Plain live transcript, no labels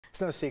It's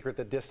no secret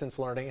that distance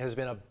learning has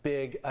been a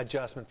big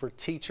adjustment for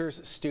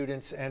teachers,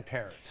 students, and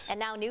parents. And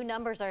now new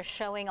numbers are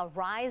showing a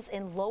rise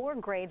in lower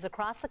grades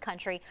across the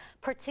country,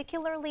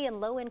 particularly in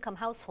low-income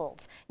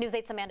households. News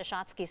 8's Amanda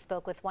Shotsky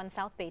spoke with one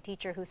South Bay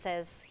teacher who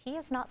says he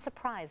is not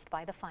surprised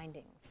by the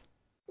findings.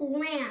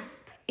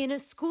 In a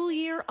school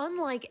year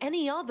unlike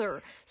any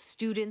other,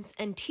 students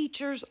and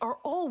teachers are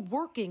all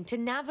working to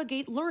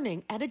navigate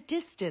learning at a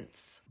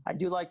distance. I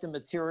do like the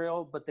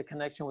material, but the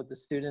connection with the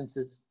students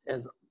is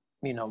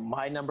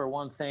my number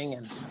one thing,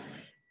 and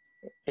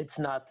it's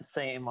not the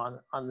same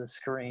on the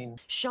screen.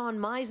 Sean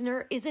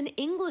Meisner is an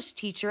English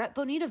teacher at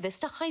Bonita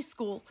Vista High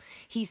School.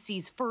 He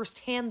sees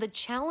firsthand the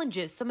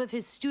challenges some of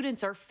his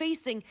students are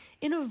facing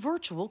in a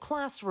virtual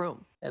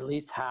classroom. At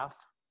least half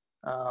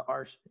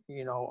are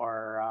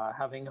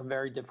having a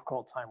very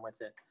difficult time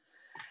with it,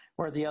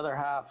 where the other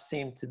half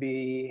seem to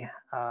be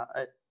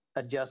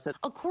adjusted.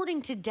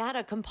 According to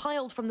data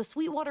compiled from the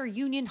Sweetwater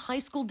Union High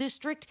School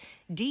District,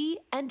 D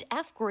and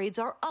F grades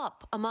are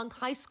up among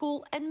high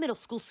school and middle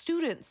school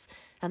students.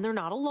 And they're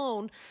not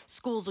alone.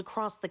 Schools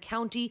across the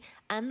county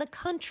and the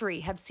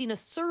country have seen a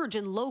surge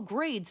in low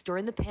grades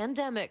during the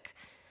pandemic.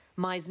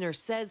 Meisner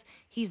says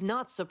he's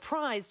not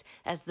surprised,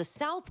 as the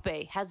South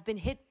Bay has been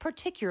hit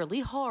particularly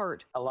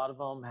hard. A lot of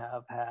them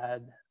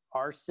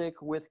are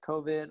sick with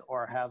COVID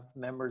or have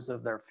members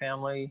of their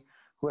family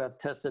who have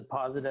tested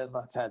positive.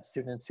 I've had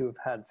students who have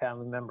had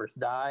family members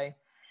die.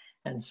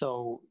 And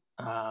so,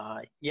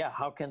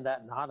 how can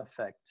that not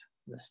affect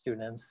the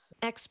students?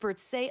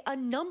 Experts say a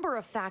number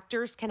of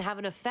factors can have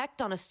an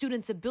effect on a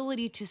student's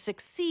ability to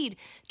succeed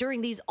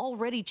during these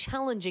already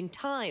challenging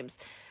times,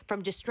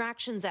 from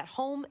distractions at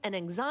home and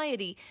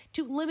anxiety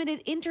to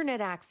limited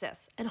internet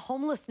access and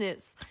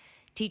homelessness.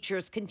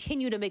 Teachers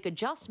continue to make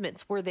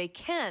adjustments where they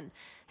can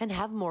and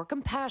have more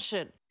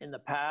compassion. In the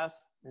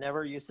past,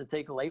 never used to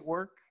take late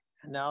work,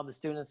 and now the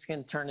students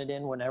can turn it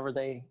in whenever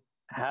they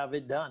have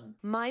it done.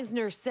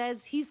 Meisner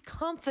says he's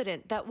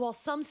confident that while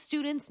some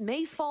students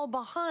may fall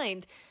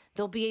behind,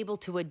 they'll be able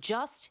to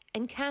adjust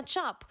and catch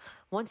up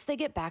once they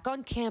get back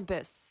on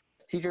campus.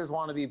 Teachers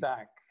want to be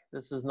back.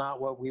 This is not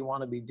what we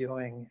want to be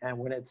doing, and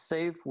when it's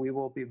safe, we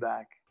will be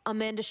back.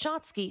 Amanda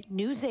Shotsky,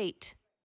 News 8.